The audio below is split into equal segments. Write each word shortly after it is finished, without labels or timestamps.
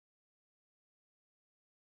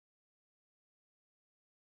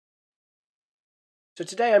So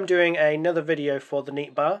today I'm doing another video for the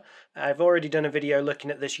neatbar. I've already done a video looking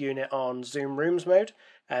at this unit on Zoom Rooms mode.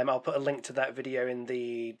 I'll put a link to that video in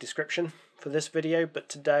the description for this video, but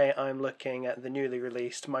today I'm looking at the newly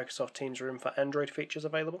released Microsoft Teams Room for Android features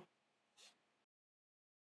available.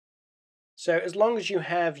 So as long as you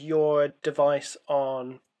have your device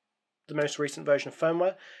on the most recent version of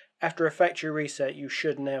firmware, after a factory reset you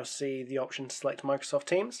should now see the option to select Microsoft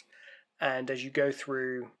Teams. And as you go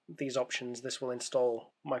through these options, this will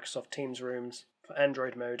install Microsoft Teams Rooms for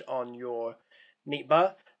Android mode on your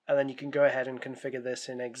neatbar, and then you can go ahead and configure this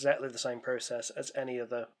in exactly the same process as any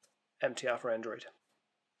other MTR for Android.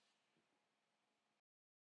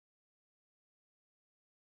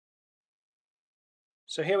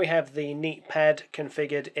 So here we have the neatpad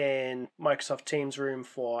configured in Microsoft Teams Room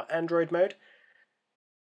for Android mode.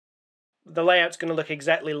 The layout's going to look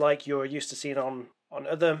exactly like you're used to seeing on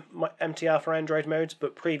other MTR for Android modes,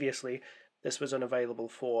 but previously this was unavailable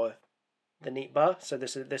for the neatbar, so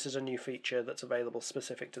this is a new feature that's available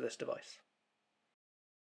specific to this device.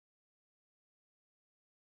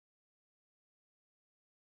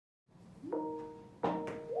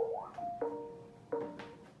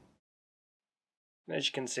 And as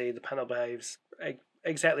you can see, the panel behaves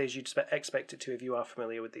exactly as you'd expect it to if you are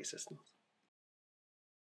familiar with these systems.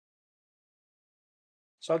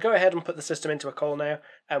 So I'll go ahead and put the system into a call now,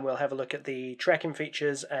 and we'll have a look at the tracking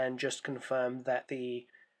features and just confirm that the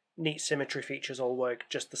neat symmetry features all work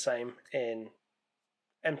just the same in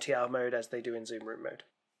MTR mode as they do in Zoom Room mode.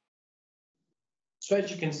 So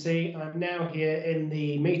as you can see, I'm now here in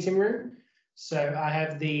the meeting room. So I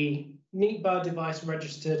have the neatbar device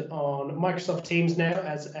registered on Microsoft Teams now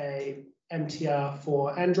as a MTR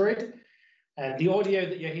for Android. And the audio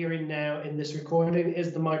that you're hearing now in this recording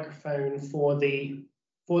is the microphone for the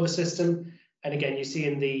system. And again, you see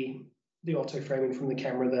in the auto framing from the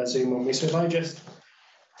camera there, zoom on me. So if I just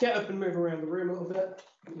get up and move around the room a little bit,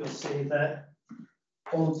 you'll see that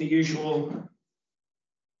all of the usual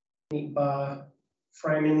neatbar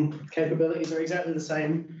framing capabilities are exactly the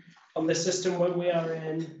same on this system when we are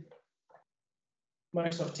in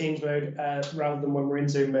Microsoft Teams mode rather than when we're in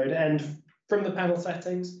Zoom mode. And from the panel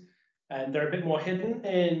settings, they're a bit more hidden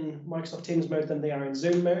in Microsoft Teams mode than they are in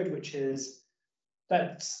Zoom mode,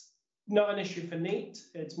 that's not an issue for Neat.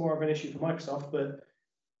 It's more of an issue for Microsoft, but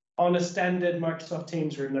on a standard Microsoft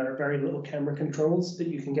Teams room, there are very little camera controls that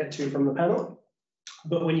you can get to from the panel.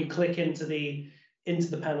 But when you click into the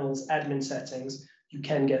panel's admin settings, you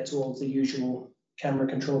can get to all of the usual camera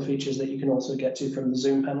control features that you can also get to from the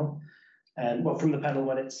Zoom panel, and from the panel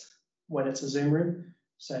when it's a Zoom room.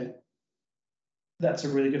 So that's a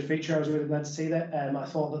really good feature. I was really glad to see that. I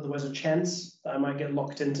thought that there was a chance that I might get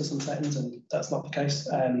locked into some settings, and that's not the case.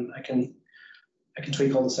 I can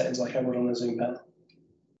tweak all the settings like I would on a Zoom panel.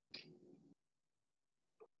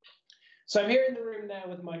 So I'm here in the room now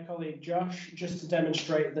with my colleague Josh, just to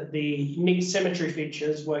demonstrate that the neat symmetry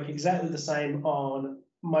features work exactly the same on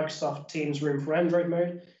Microsoft Teams Room for Android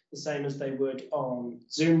mode, the same as they would on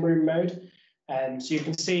Zoom Room mode. So you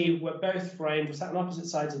can see we're both framed, we're sat on opposite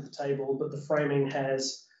sides of the table, but the framing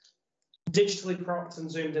has digitally cropped and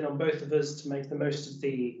zoomed in on both of us to make the most of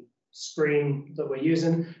the screen that we're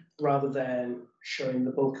using, rather than showing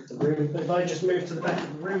the bulk of the room. But if I just move to the back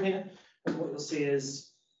of the room here, what you'll see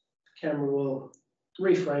is the camera will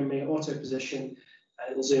reframe me, auto position,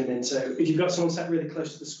 and it will zoom in. So if you've got someone sat really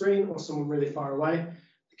close to the screen or someone really far away,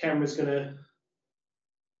 the camera's going to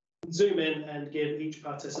zoom in and give each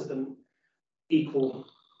participant equal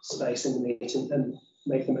space in the meeting and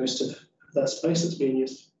make the most of that space that's being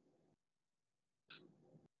used.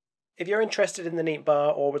 If you're interested in the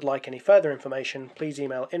neatbar or would like any further information, please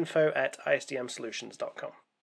email info@isdmsolutions.com.